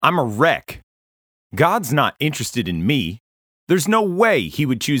I'm a wreck. God's not interested in me. There's no way he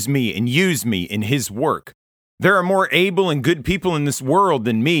would choose me and use me in his work. There are more able and good people in this world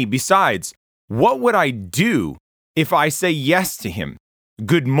than me. Besides, what would I do if I say yes to him?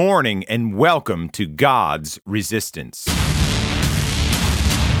 Good morning and welcome to God's Resistance.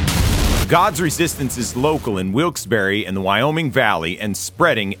 God's Resistance is local in Wilkes-Barre and the Wyoming Valley and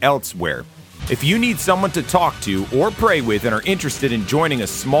spreading elsewhere. If you need someone to talk to or pray with and are interested in joining a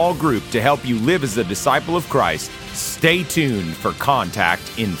small group to help you live as a disciple of Christ, stay tuned for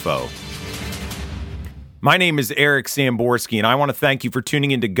contact info. My name is Eric Samborski, and I want to thank you for tuning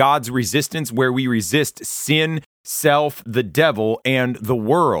into God's Resistance, where we resist sin, self, the devil, and the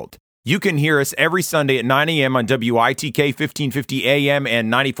world. You can hear us every Sunday at 9 a.m. on WITK 1550 AM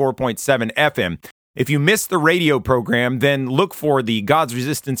and 94.7 FM. If you missed the radio program, then look for the God's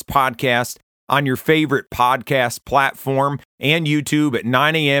Resistance podcast on your favorite podcast platform and YouTube at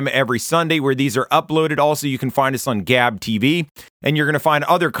 9 a.m. every Sunday, where these are uploaded. Also, you can find us on Gab TV, and you're going to find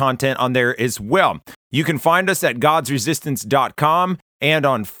other content on there as well. You can find us at godsresistance.com and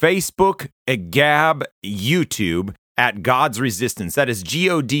on Facebook, at Gab, YouTube, at God's Resistance. That is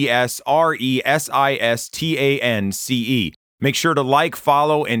GODSRESISTANCE. Make sure to like,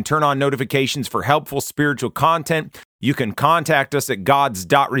 follow, and turn on notifications for helpful spiritual content. You can contact us at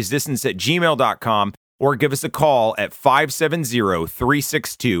gods.resistance@gmail.com or give us a call at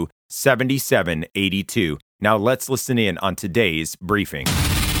 570-362-7782. Now let's listen in on today's briefing.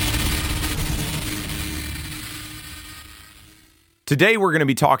 Today we're going to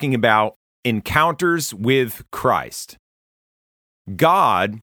be talking about encounters with Christ.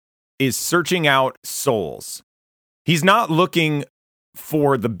 God is searching out souls. He's not looking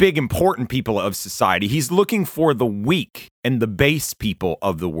for the big important people of society. He's looking for the weak and the base people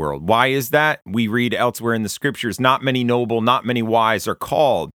of the world. Why is that? We read elsewhere in the scriptures, not many noble, not many wise are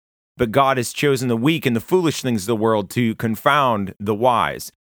called, but God has chosen the weak and the foolish things of the world to confound the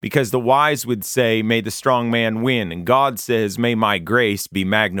wise. Because the wise would say, may the strong man win. And God says, may my grace be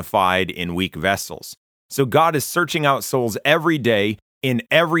magnified in weak vessels. So God is searching out souls every day in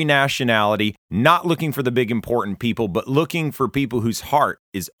every nationality, not looking for the big important people, but looking for people whose heart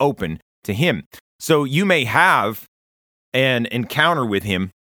is open to him. So you may have an encounter with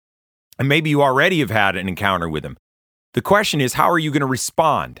him, and maybe you already have had an encounter with him. The question is, how are you going to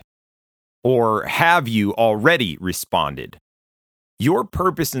respond? Or have you already responded? Your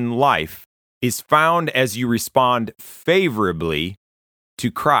purpose in life is found as you respond favorably to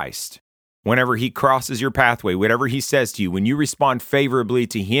Christ. Whenever he crosses your pathway, whatever he says to you, when you respond favorably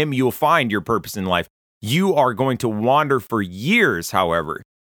to him, you'll find your purpose in life. You are going to wander for years, however,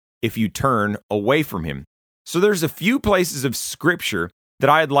 if you turn away from him. So there's a few places of scripture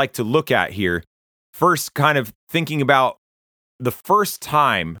that I'd like to look at here. First, kind of thinking about the first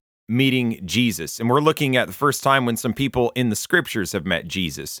time meeting Jesus. And we're looking at the first time when some people in the scriptures have met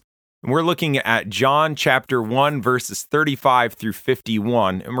Jesus. And we're looking at John chapter 1, verses 35 through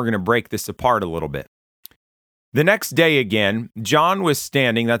 51, and we're going to break this apart a little bit. The next day again, John was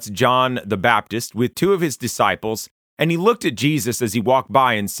standing, that's John the Baptist, with two of his disciples, and he looked at Jesus as he walked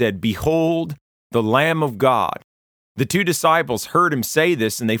by and said, "Behold, the Lamb of God." The two disciples heard him say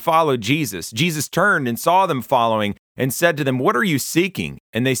this, and they followed Jesus. Jesus turned and saw them following and said to them, "What are you seeking?"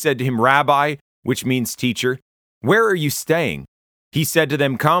 And they said to him, "Rabbi," which means teacher, "where are you staying?" He said to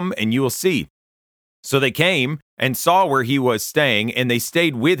them, "Come and you will see." So they came and saw where he was staying, and they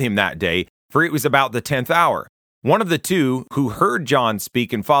stayed with him that day, for it was about the 10th hour. One of the two who heard John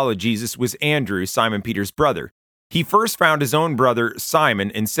speak and followed Jesus was Andrew, Simon Peter's brother. He first found his own brother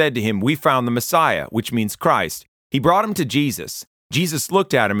Simon and said to him, "We found the Messiah," which means Christ. He brought him to Jesus. Jesus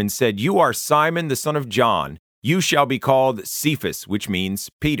looked at him and said, "You are Simon, the son of John. You shall be called Cephas," which means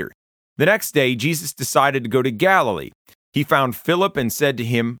Peter. The next day, Jesus decided to go to Galilee. He found Philip and said to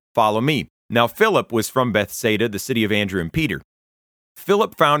him, "Follow me." Now Philip was from Bethsaida, the city of Andrew and Peter.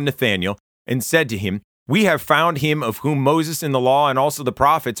 Philip found Nathanael and said to him, "We have found him of whom Moses in the law and also the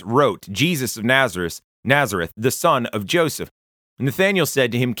prophets wrote, Jesus of Nazareth, the son of Joseph." Nathanael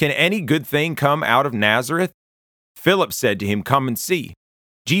said to him, "Can any good thing come out of Nazareth?" Philip said to him, "Come and see."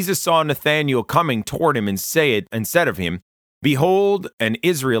 Jesus saw Nathanael coming toward him and said of him, "Behold, an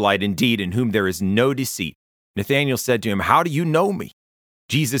Israelite indeed, in whom there is no deceit." Nathanael said to him, "How do you know me?"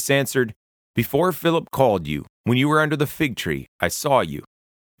 Jesus answered, "Before Philip called you, when you were under the fig tree, I saw you."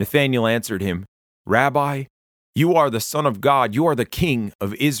 Nathanael answered him, "Rabbi, you are the Son of God, you are the King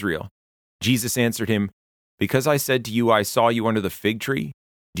of Israel." Jesus answered him, "Because I said to you, I saw you under the fig tree,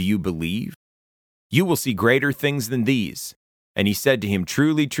 do you believe? You will see greater things than these." And he said to him,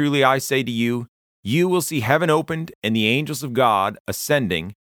 "Truly, truly, I say to you, you will see heaven opened and the angels of God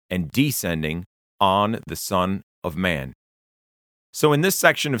ascending and descending on the Son of Man. So in this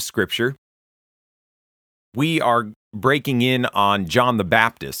section of Scripture, we are breaking in on John the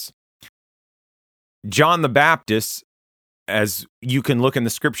Baptist. John the Baptist, as you can look in the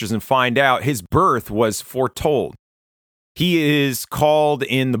Scriptures and find out, his birth was foretold. He is called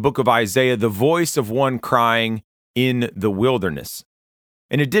in the book of Isaiah the voice of one crying in the wilderness.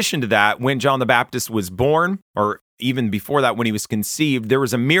 In addition to that, when John the Baptist was born, or even before that, when he was conceived, there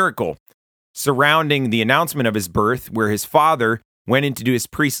was a miracle surrounding the announcement of his birth where his father went in to do his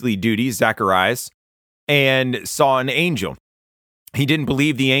priestly duties, Zacharias, and saw an angel. He didn't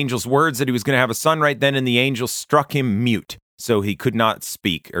believe the angel's words that he was going to have a son right then, and the angel struck him mute, so he could not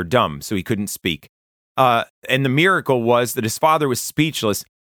speak, or dumb, so he couldn't speak. And the miracle was that his father was speechless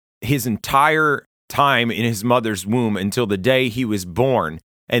his entire time in his mother's womb until the day he was born.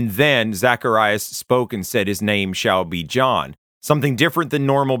 And then Zacharias spoke and said, his name shall be John. Something different than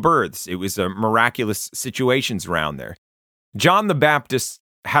normal births. It was a miraculous situations around there. John the Baptist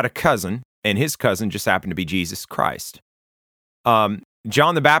had a cousin, and his cousin just happened to be Jesus Christ.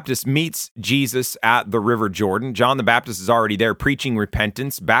 John the Baptist meets Jesus at the River Jordan. John the Baptist is already there preaching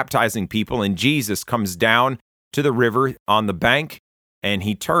repentance, baptizing people, and Jesus comes down to the river on the bank, and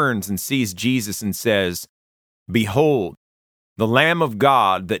he turns and sees Jesus and says, "Behold, the Lamb of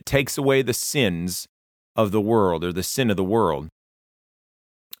God that takes away the sins of the world," or the sin of the world.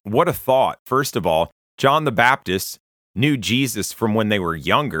 What a thought. First of all, John the Baptist knew Jesus from when they were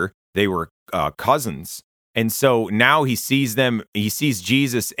younger. They were cousins. And so now he sees them, he sees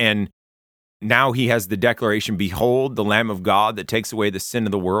Jesus, and now he has the declaration, "Behold, the Lamb of God that takes away the sin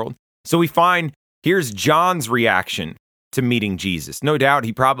of the world." So we find, here's John's reaction to meeting Jesus. No doubt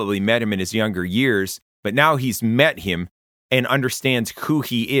he probably met him in his younger years, but now he's met him and understands who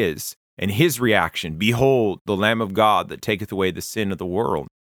he is. And his reaction, "Behold, the Lamb of God that taketh away the sin of the world."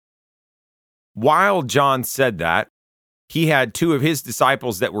 While John said that, he had two of his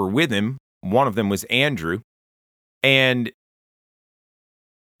disciples that were with him. One of them was Andrew, and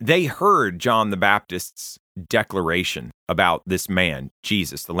they heard John the Baptist's declaration about this man,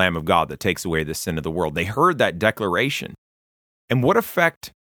 Jesus, the Lamb of God that takes away the sin of the world. They heard that declaration. And what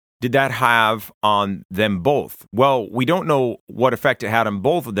effect did that have on them both? Well, we don't know what effect it had on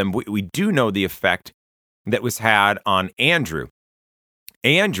both of them. We do know the effect that was had on Andrew.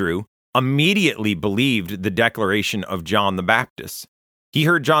 Andrew immediately believed the declaration of John the Baptist. He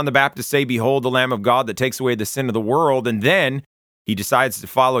heard John the Baptist say, "Behold, the Lamb of God that takes away the sin of the world," and then he decides to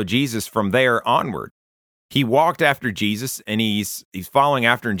follow Jesus from there onward. He walked after Jesus, and he's following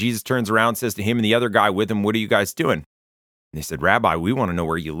after, and Jesus turns around and says to him and the other guy with him, "What are you guys doing?" And they said, "Rabbi, we want to know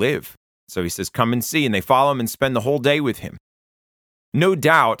where you live." So he says, "Come and see," and they follow him and spend the whole day with him. No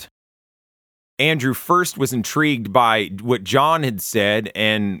doubt, Andrew first was intrigued by what John had said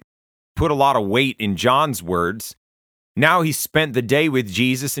and put a lot of weight in John's words. Now he's spent the day with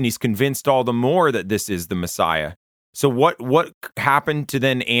Jesus, and he's convinced all the more that this is the Messiah. So what happened to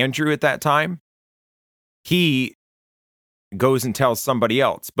then Andrew at that time? He goes and tells somebody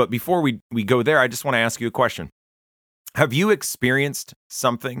else. But before we go there, I just want to ask you a question. Have you experienced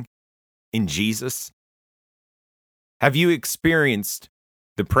something in Jesus? Have you experienced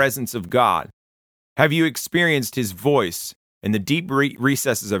the presence of God? Have you experienced his voice in the deep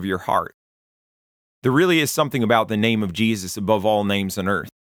recesses of your heart? There really is something about the name of Jesus above all names on earth.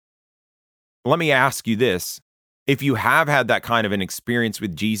 Let me ask you this. If you have had that kind of an experience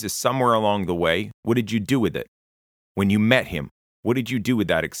with Jesus somewhere along the way, what did you do with it? When you met him, what did you do with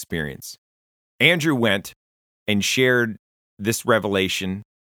that experience? Andrew went and shared this revelation,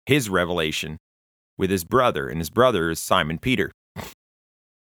 his revelation, with his brother, and his brother is Simon Peter.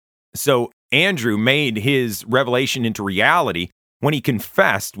 So Andrew made his revelation into reality when he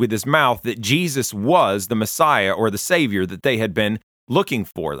confessed with his mouth that Jesus was the Messiah or the Savior that they had been looking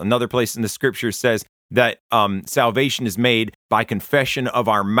for. Another place in the scripture says that salvation is made by confession of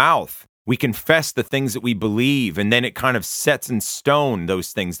our mouth. We confess the things that we believe, and then it kind of sets in stone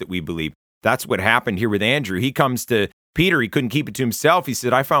those things that we believe. That's what happened here with Andrew. He comes to Peter. He couldn't keep it to himself. He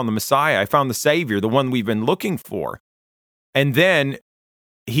said, "I found the Messiah. I found the Savior, the one we've been looking for." And then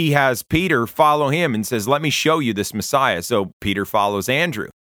he has Peter follow him and says, "Let me show you this Messiah." So Peter follows Andrew.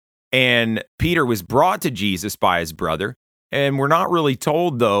 And Peter was brought to Jesus by his brother. And we're not really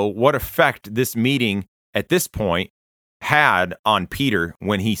told, though, what effect this meeting at this point had on Peter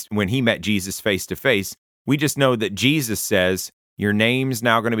when he met Jesus face to face. We just know that Jesus says, "Your name's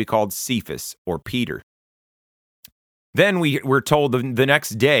now going to be called Cephas," or Peter. Then we're told the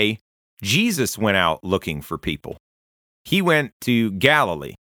next day, Jesus went out looking for people. He went to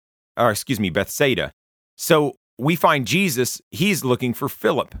Bethsaida. So we find Jesus, he's looking for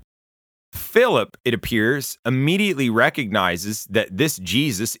Philip. Philip, it appears, immediately recognizes that this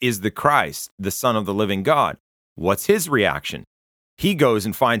Jesus is the Christ, the Son of the living God. What's his reaction? He goes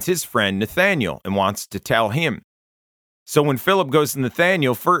and finds his friend Nathanael and wants to tell him. So when Philip goes to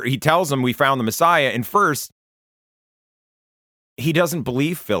Nathanael, he tells him we found the Messiah, and first, he doesn't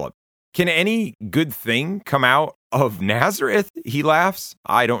believe Philip. Can any good thing come out of Nazareth? He laughs.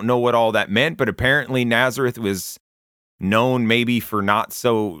 I don't know what all that meant, but apparently Nazareth was known maybe for not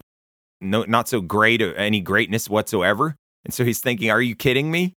so great, any greatness whatsoever. And so he's thinking, are you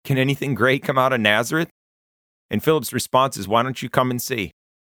kidding me? Can anything great come out of Nazareth? And Philip's response is, why don't you come and see?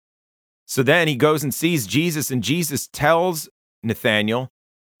 So then he goes and sees Jesus, and Jesus tells Nathanael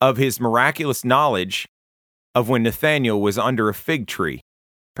of his miraculous knowledge of when Nathanael was under a fig tree,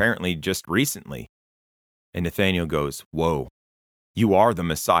 apparently just recently. And Nathanael goes, whoa, you are the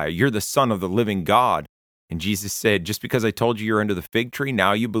Messiah. You're the Son of the living God. And Jesus said, just because I told you you're under the fig tree,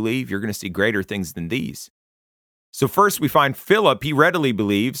 now you believe? You're going to see greater things than these. So first we find Philip, he readily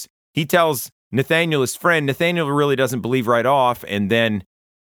believes. He tells Nathanael, his friend. Nathanael really doesn't believe right off, and then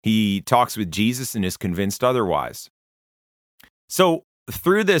he talks with Jesus and is convinced otherwise. So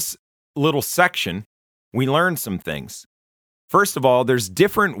through this little section, we learn some things. First of all, there's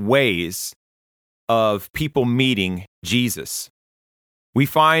different ways of people meeting Jesus. We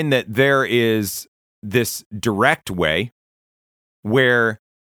find that there is this direct way where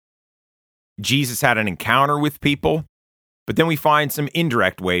Jesus had an encounter with people, but then we find some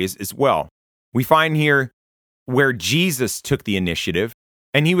indirect ways as well. We find here where Jesus took the initiative,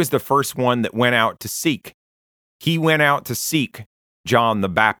 and he was the first one that went out to seek. He went out to seek John the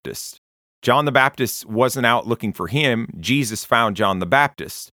Baptist. John the Baptist wasn't out looking for him. Jesus found John the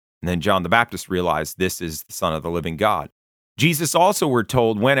Baptist. And then John the Baptist realized this is the Son of the living God. Jesus also, we're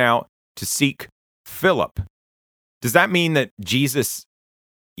told, went out to seek Philip. Does that mean that Jesus,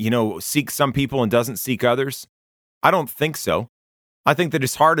 seeks some people and doesn't seek others? I don't think so. I think that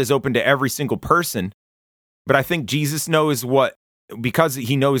his heart is open to every single person. But I think Jesus knows because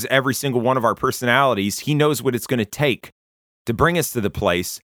he knows every single one of our personalities, he knows what it's going to take to bring us to the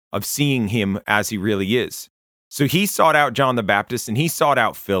place of seeing him as he really is. So he sought out John the Baptist and he sought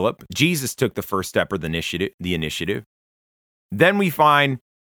out Philip. Jesus took the first step or the initiative. Then we find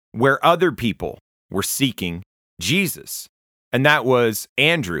where other people were seeking Jesus, and that was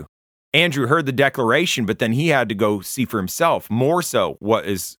Andrew. Andrew heard the declaration, but then he had to go see for himself. More so,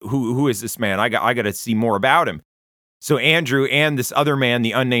 who is this man? I got to see more about him. So Andrew and this other man,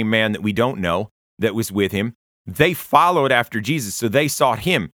 the unnamed man that we don't know, that was with him, they followed after Jesus, so they sought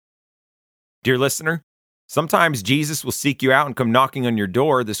him. Dear listener, sometimes Jesus will seek you out and come knocking on your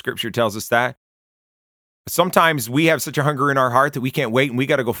door. The scripture tells us that. Sometimes we have such a hunger in our heart that we can't wait and we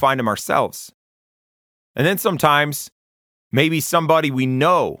got to go find him ourselves. And then sometimes maybe somebody we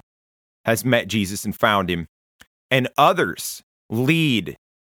know has met Jesus and found him, and others lead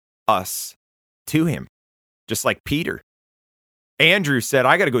us to him, just like Peter. Andrew said,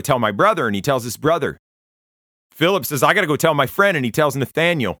 I got to go tell my brother, and he tells his brother. Philip says, I got to go tell my friend, and he tells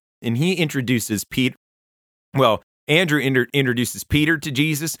Nathanael, and he introduces Peter. Well, Andrew introduces Peter to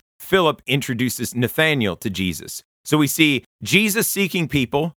Jesus. Philip introduces Nathanael to Jesus. So we see Jesus seeking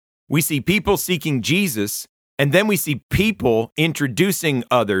people, we see people seeking Jesus, and then we see people introducing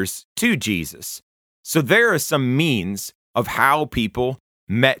others to Jesus. So there are some means of how people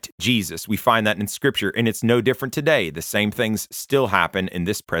met Jesus. We find that in Scripture, and it's no different today. The same things still happen in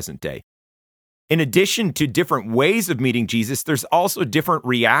this present day. In addition to different ways of meeting Jesus, there's also different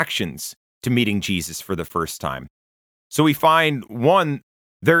reactions to meeting Jesus for the first time. So we find, one,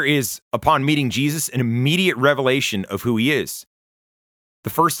 there is, upon meeting Jesus, an immediate revelation of who he is. The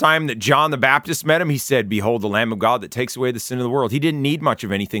first time that John the Baptist met him, he said, behold, the Lamb of God that takes away the sin of the world. He didn't need much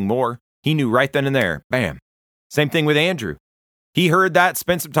of anything more. He knew right then and there. Bam. Same thing with Andrew. He heard that,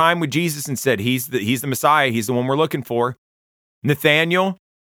 spent some time with Jesus, and said, he's the Messiah. He's the one we're looking for. Nathanael,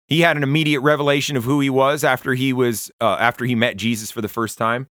 he had an immediate revelation of who he was after he met Jesus for the first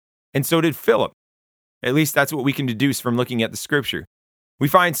time. And so did Philip. At least that's what we can deduce from looking at the scripture. We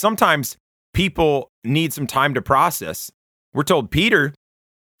find sometimes people need some time to process. We're told Peter,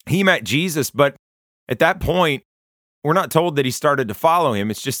 he met Jesus, but at that point, we're not told that he started to follow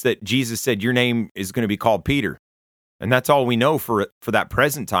him. It's just that Jesus said, your name is going to be called Peter. And that's all we know for that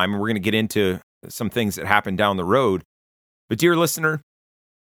present time. And we're going to get into some things that happen down the road. But dear listener,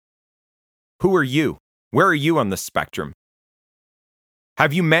 who are you? Where are you on the spectrum?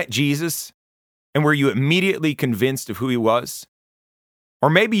 Have you met Jesus? And were you immediately convinced of who he was? Or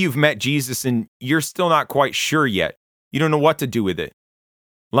maybe you've met Jesus and you're still not quite sure yet. You don't know what to do with it.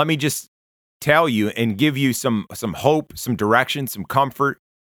 Let me just tell you and give you some hope, some direction, some comfort.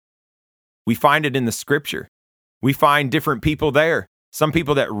 We find it in the scripture. We find different people there. Some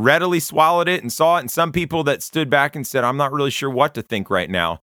people that readily swallowed it and saw it, and some people that stood back and said, I'm not really sure what to think right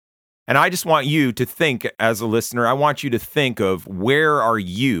now. And I just want you to think, as a listener, I want you to think of, where are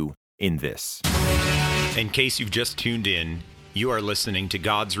you in this? In case you've just tuned in, you are listening to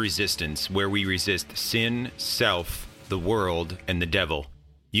God's Resistance, where we resist sin, self, the world, and the devil.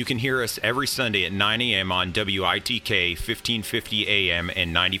 You can hear us every Sunday at 9 a.m. on WITK 1550 AM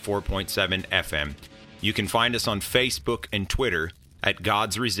and 94.7 FM. You can find us on Facebook and Twitter at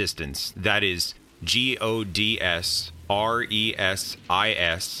God's Resistance. That is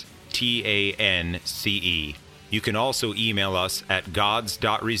GODSRESISTANCE. You can also email us at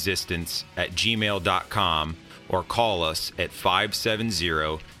gods.resistance@gmail.com or call us at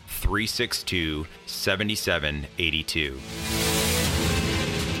 570-362-7782.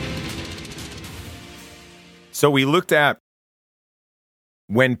 So we looked at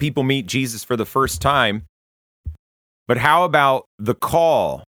when people meet Jesus for the first time, but how about the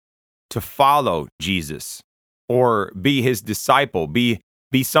call to follow Jesus or be his disciple, be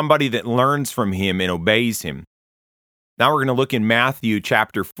somebody that learns from him and obeys him? Now we're going to look in Matthew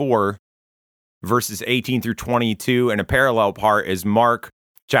chapter 4, verses 18 through 22, and a parallel part is Mark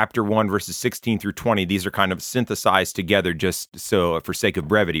chapter 1, verses 16 through 20. These are kind of synthesized together just so for sake of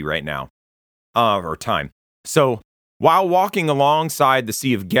brevity right now, or time. So, while walking alongside the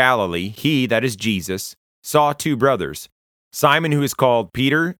Sea of Galilee, he, that is Jesus, saw two brothers, Simon, who is called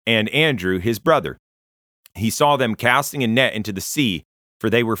Peter, and Andrew, his brother. He saw them casting a net into the sea, for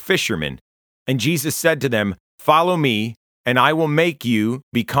they were fishermen. And Jesus said to them, "Follow me, and I will make you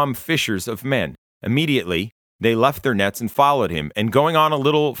become fishers of men." Immediately, they left their nets and followed him. And going on a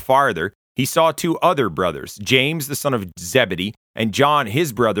little farther, he saw two other brothers, James, the son of Zebedee, and John,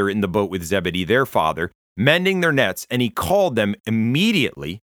 his brother, in the boat with Zebedee, their father, mending their nets, and he called them.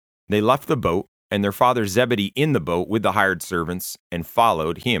 Immediately they left the boat and their father Zebedee in the boat with the hired servants and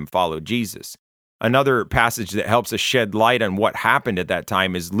followed Jesus. Another passage that helps us shed light on what happened at that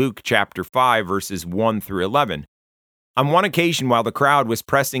time is Luke chapter 5, verses 1 through 11. On one occasion, while the crowd was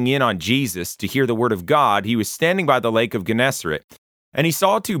pressing in on Jesus to hear the word of God, he was standing by the lake of Gennesaret, and he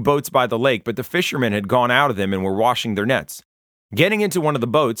saw two boats by the lake, but the fishermen had gone out of them and were washing their nets. Getting into one of the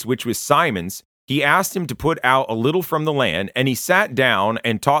boats, which was Simon's, he asked him to put out a little from the land, and he sat down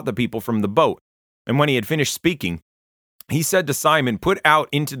and taught the people from the boat. And when he had finished speaking, he said to Simon, "Put out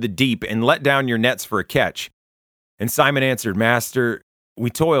into the deep and let down your nets for a catch." And Simon answered, "Master, we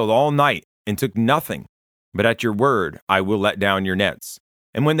toiled all night and took nothing, but at your word I will let down your nets."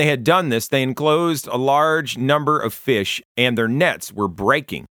 And when they had done this, they enclosed a large number of fish, and their nets were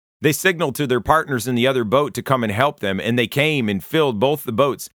breaking. They signaled to their partners in the other boat to come and help them, and they came and filled both the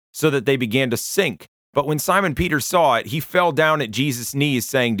boats, so that they began to sink. But when Simon Peter saw it, he fell down at Jesus' knees,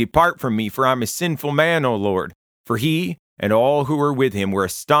 saying, "Depart from me, for I am a sinful man, O Lord." For he and all who were with him were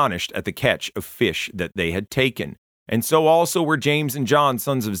astonished at the catch of fish that they had taken. And so also were James and John,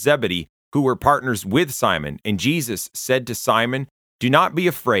 sons of Zebedee, who were partners with Simon. And Jesus said to Simon, "Do not be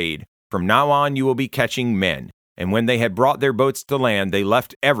afraid. From now on you will be catching men." And when they had brought their boats to land, they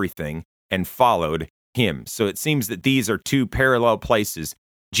left everything and followed him. So it seems that these are two parallel places.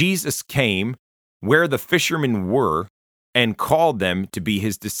 Jesus came where the fishermen were and called them to be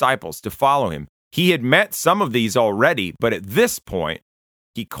his disciples, to follow him. He had met some of these already, but at this point,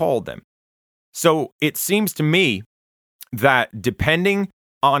 he called them. So it seems to me that depending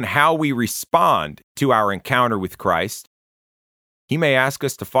on how we respond to our encounter with Christ, he may ask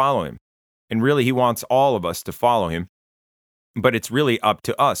us to follow him. And really, he wants all of us to follow him, but it's really up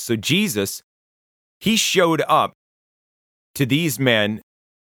to us. So Jesus, he showed up to these men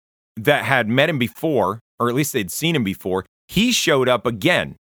that had met him before, or at least they'd seen him before. He showed up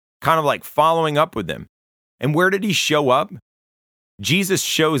again, kind of like following up with them. And where did he show up? Jesus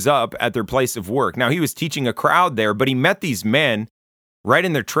shows up at their place of work. Now, he was teaching a crowd there, but he met these men right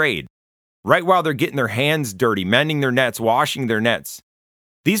in their trade, right while they're getting their hands dirty, mending their nets, washing their nets.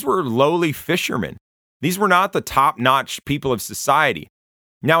 These were lowly fishermen. These were not the top-notch people of society.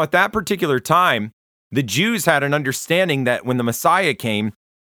 Now, at that particular time, the Jews had an understanding that when the Messiah came,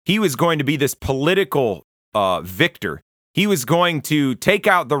 he was going to be this political victor. He was going to take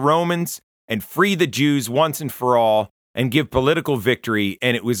out the Romans and free the Jews once and for all and give political victory,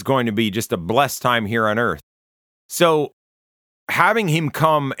 and it was going to be just a blessed time here on earth. So having him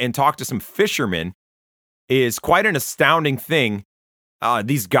come and talk to some fishermen is quite an astounding thing.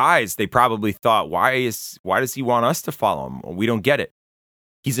 These guys, they probably thought, why does he want us to follow him? Well, we don't get it.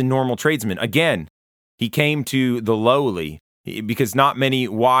 He's a normal tradesman. Again, he came to the lowly, because not many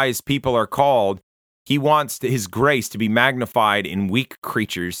wise people are called. He wants his grace to be magnified in weak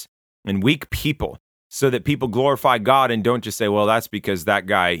creatures and weak people so that people glorify God and don't just say, well, that's because that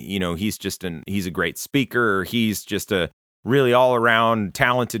guy, he's a great speaker, or he's just a really all around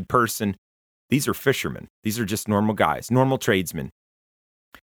talented person. These are fishermen. These are just normal guys, normal tradesmen.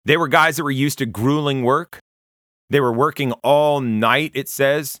 They were guys that were used to grueling work. They were working all night, it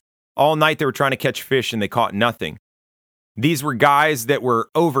says. All night they were trying to catch fish and they caught nothing. These were guys that were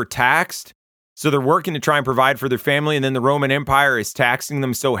overtaxed. So they're working to try and provide for their family, and then the Roman Empire is taxing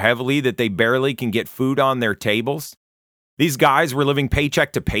them so heavily that they barely can get food on their tables. These guys were living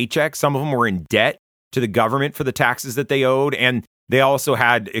paycheck to paycheck. Some of them were in debt to the government for the taxes that they owed, and they also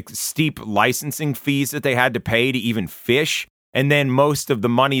had steep licensing fees that they had to pay to even fish. And then most of the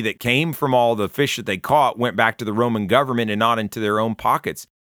money that came from all the fish that they caught went back to the Roman government and not into their own pockets.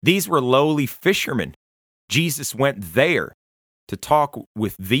 These were lowly fishermen. Jesus went there to talk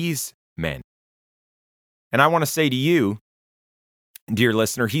with these men. And I want to say to you, dear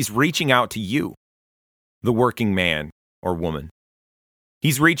listener, he's reaching out to you, the working man or woman.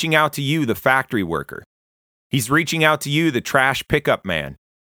 He's reaching out to you, the factory worker. He's reaching out to you, the trash pickup man.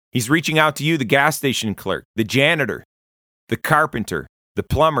 He's reaching out to you, the gas station clerk, the janitor, the carpenter, the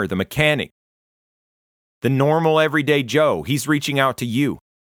plumber, the mechanic, the normal everyday Joe. He's reaching out to you.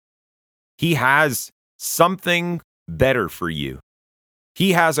 He has something better for you.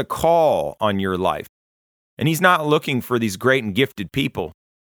 He has a call on your life. And he's not looking for these great and gifted people.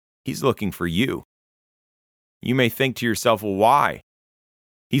 He's looking for you. You may think to yourself, well, why?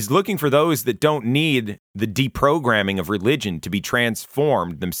 He's looking for those that don't need the deprogramming of religion to be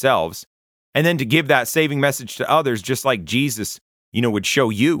transformed themselves, and then to give that saving message to others, just like Jesus, would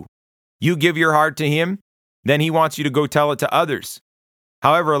show you. You give your heart to him, then he wants you to go tell it to others.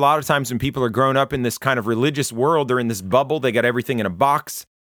 However, a lot of times when people are grown up in this kind of religious world, they're in this bubble, they got everything in a box,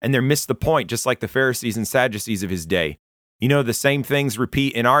 and they're missed the point, just like the Pharisees and Sadducees of his day. The same things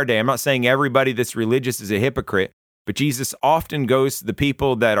repeat in our day. I'm not saying everybody that's religious is a hypocrite, but Jesus often goes to the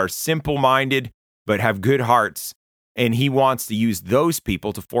people that are simple-minded but have good hearts, and he wants to use those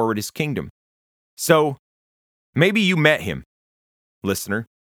people to forward his kingdom. So maybe you met him, listener.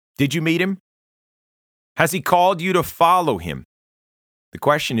 Did you meet him? Has he called you to follow him? The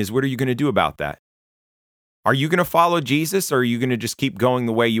question is, what are you going to do about that? Are you going to follow Jesus, or are you going to just keep going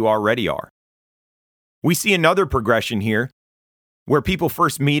the way you already are? We see another progression here where people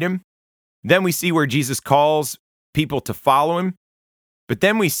first meet him. Then we see where Jesus calls people to follow him. But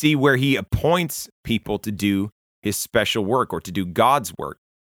then we see where he appoints people to do his special work or to do God's work.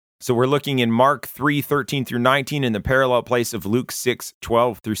 So we're looking in Mark 3:13 through 19 in the parallel place of Luke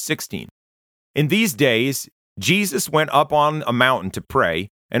 6:12 through 16. In these days, Jesus went up on a mountain to pray,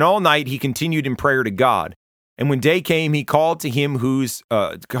 and all night he continued in prayer to God. And when day came, he called to him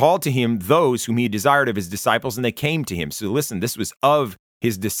those whom he desired of his disciples, and they came to him. So listen, this was of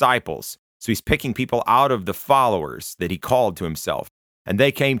his disciples. So he's picking people out of the followers that he called to himself, and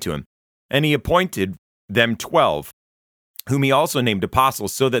they came to him. And he appointed them 12, whom he also named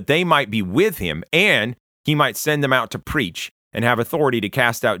apostles, so that they might be with him, and he might send them out to preach and have authority to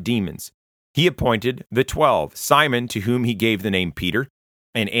cast out demons. He appointed the 12, Simon, to whom he gave the name Peter,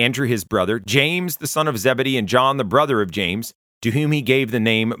 and Andrew his brother, James the son of Zebedee, and John the brother of James, to whom he gave the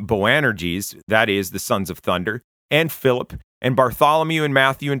name Boanerges, that is, the sons of thunder, and Philip, and Bartholomew, and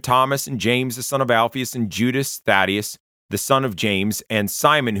Matthew, and Thomas, and James the son of Alphaeus, and Judas Thaddeus, the son of James, and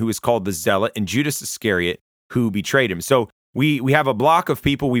Simon, who is called the Zealot, and Judas Iscariot, who betrayed him. So we have a block of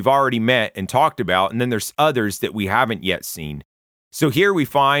people we've already met and talked about, and then there's others that we haven't yet seen. So here we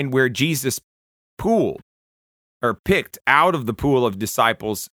find where Jesus picked out of the pool of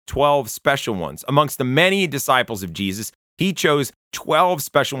disciples 12 special ones. Amongst the many disciples of Jesus, he chose 12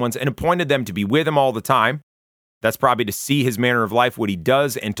 special ones and appointed them to be with him all the time. That's probably to see his manner of life, what he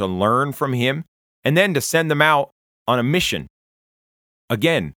does, and to learn from him, and then to send them out on a mission.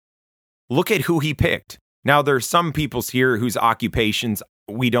 Again, look at who he picked. Now, there are some peoples here whose occupations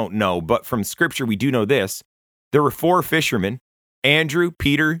we don't know, but from Scripture we do know this. There were 4 fishermen, Andrew,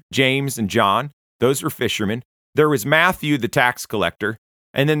 Peter, James, and John. Those were fishermen. There was Matthew, the tax collector,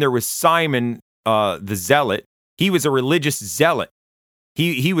 and then there was Simon, the zealot. He was a religious zealot.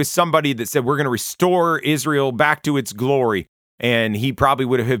 He was somebody that said, we're going to restore Israel back to its glory, and he probably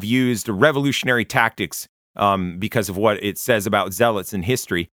would have used revolutionary tactics because of what it says about zealots in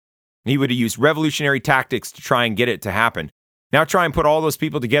history. He would have used revolutionary tactics to try and get it to happen. Now try and put all those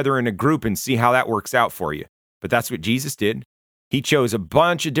people together in a group and see how that works out for you. But that's what Jesus did. He chose a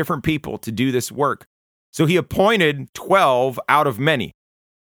bunch of different people to do this work. So he appointed 12 out of many.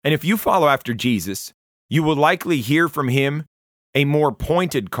 And if you follow after Jesus, you will likely hear from him a more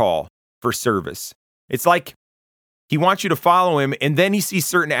pointed call for service. It's like he wants you to follow him, and then he sees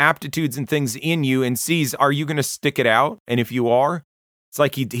certain aptitudes and things in you and sees, are you going to stick it out? And if you are, it's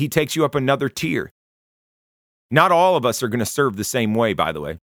like he takes you up another tier. Not all of us are going to serve the same way, by the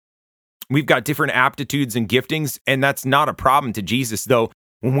way. We've got different aptitudes and giftings, and that's not a problem to Jesus, though.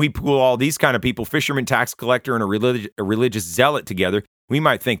 When we pull all these kind of people, fisherman, tax collector, and a religious zealot together, we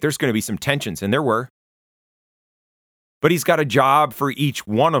might think there's going to be some tensions, and there were. But he's got a job for each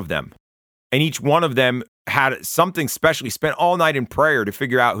one of them. And each one of them had something special. He spent all night in prayer to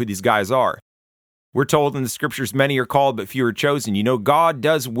figure out who these guys are. We're told in the scriptures, many are called, but few are chosen. You know, God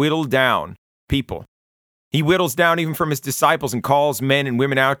does whittle down people. He whittles down even from his disciples and calls men and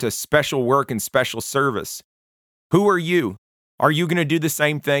women out to special work and special service. Who are you? Are you going to do the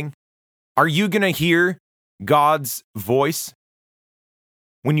same thing? Are you going to hear God's voice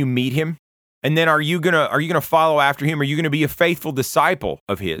when you meet him? And then are you going to follow after him? Are you going to be a faithful disciple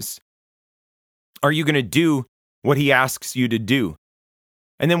of his? Are you going to do what he asks you to do?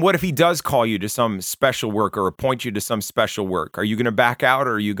 And then what if he does call you to some special work or appoint you to some special work? Are you going to back out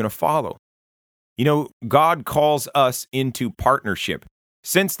or are you going to follow? You know, God calls us into partnership.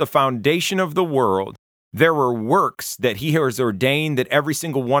 Since the foundation of the world, there were works that he has ordained that every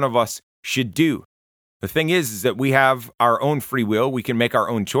single one of us should do. The thing is that we have our own free will. We can make our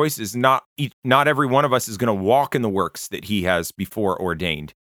own choices. Not every one of us is going to walk in the works that he has before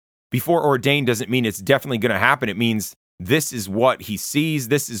ordained. Before ordained doesn't mean it's definitely going to happen. It means this is what he sees.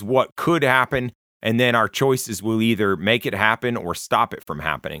 This is what could happen. And then our choices will either make it happen or stop it from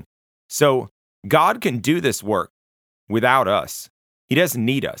happening. So God can do this work without us. He doesn't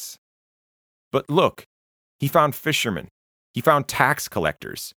need us. But look, he found fishermen. He found tax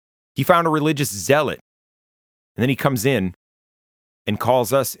collectors. He found a religious zealot. And then he comes in and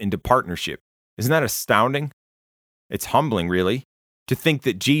calls us into partnership. Isn't that astounding? It's humbling, really, to think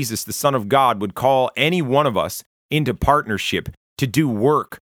that Jesus, the Son of God, would call any one of us into partnership to do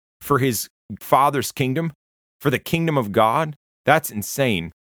work for his Father's kingdom, for the kingdom of God. That's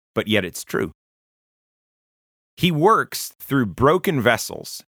insane, but yet it's true. He works through broken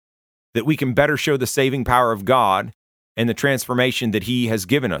vessels that we can better show the saving power of God and the transformation that he has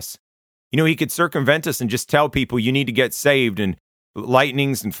given us. You know, he could circumvent us and just tell people you need to get saved, and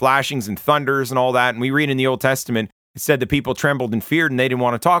lightnings and flashings and thunders and all that. And we read in the Old Testament, it said the people trembled and feared and they didn't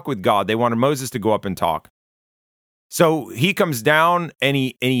want to talk with God. They wanted Moses to go up and talk. So he comes down and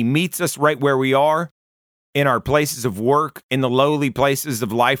he meets us right where we are, in our places of work, in the lowly places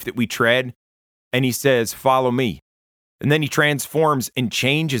of life that we tread. And he says, follow me. And then he transforms and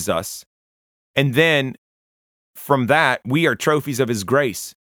changes us. And then from that, we are trophies of his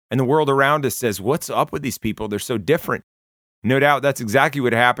grace. And the world around us says, what's up with these people? They're so different. No doubt that's exactly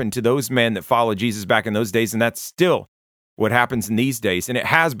what happened to those men that followed Jesus back in those days. And that's still what happens in these days. And it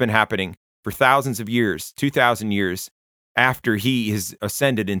has been happening for thousands of years, 2,000 years after he has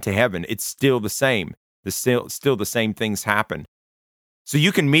ascended into heaven. It's still the same. Still the same things happen. So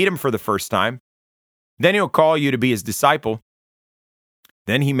you can meet him for the first time. Then he'll call you to be his disciple.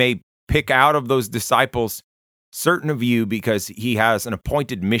 Then he may pick out of those disciples certain of you because he has an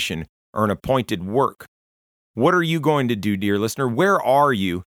appointed mission or an appointed work. What are you going to do, dear listener? Where are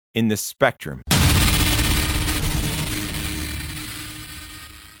you in this spectrum?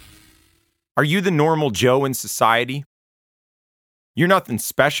 Are you the normal Joe in society? You're nothing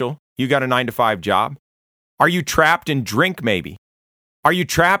special. You got a 9-to-5 job. Are you trapped in drink, maybe? Are you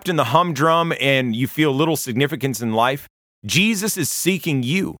trapped in the humdrum and you feel little significance in life? Jesus is seeking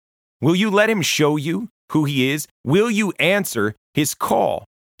you. Will you let him show you who he is? Will you answer his call?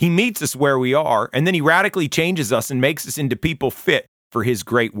 He meets us where we are, and then he radically changes us and makes us into people fit for his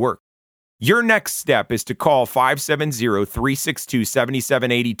great work. Your next step is to call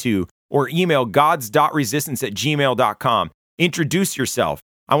 570-362-7782 or email gods.resistance@gmail.com. Introduce yourself.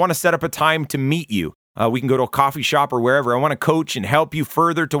 I want to set up a time to meet you. We can go to a coffee shop or wherever. I want to coach and help you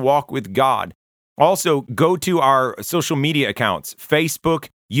further to walk with God. Also, go to our social media accounts, Facebook,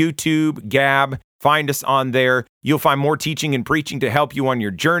 YouTube, Gab. Find us on there. You'll find more teaching and preaching to help you on your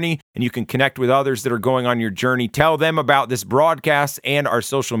journey, and you can connect with others that are going on your journey. Tell them about this broadcast and our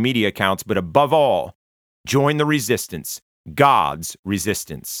social media accounts, but above all, join the resistance, God's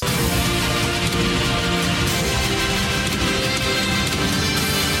resistance.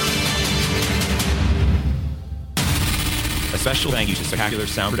 special thank you to Spectacular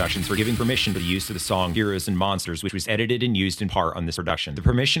Sound Productions for giving permission for the use of the song Heroes and Monsters, which was edited and used in part on this production. The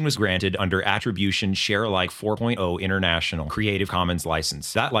permission was granted under Attribution Share Alike 4.0 International Creative Commons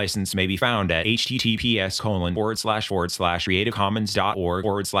license. That license may be found at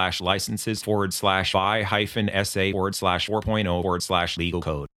https://creativecommons.org/licenses/by-sa/4.0/legal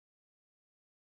code.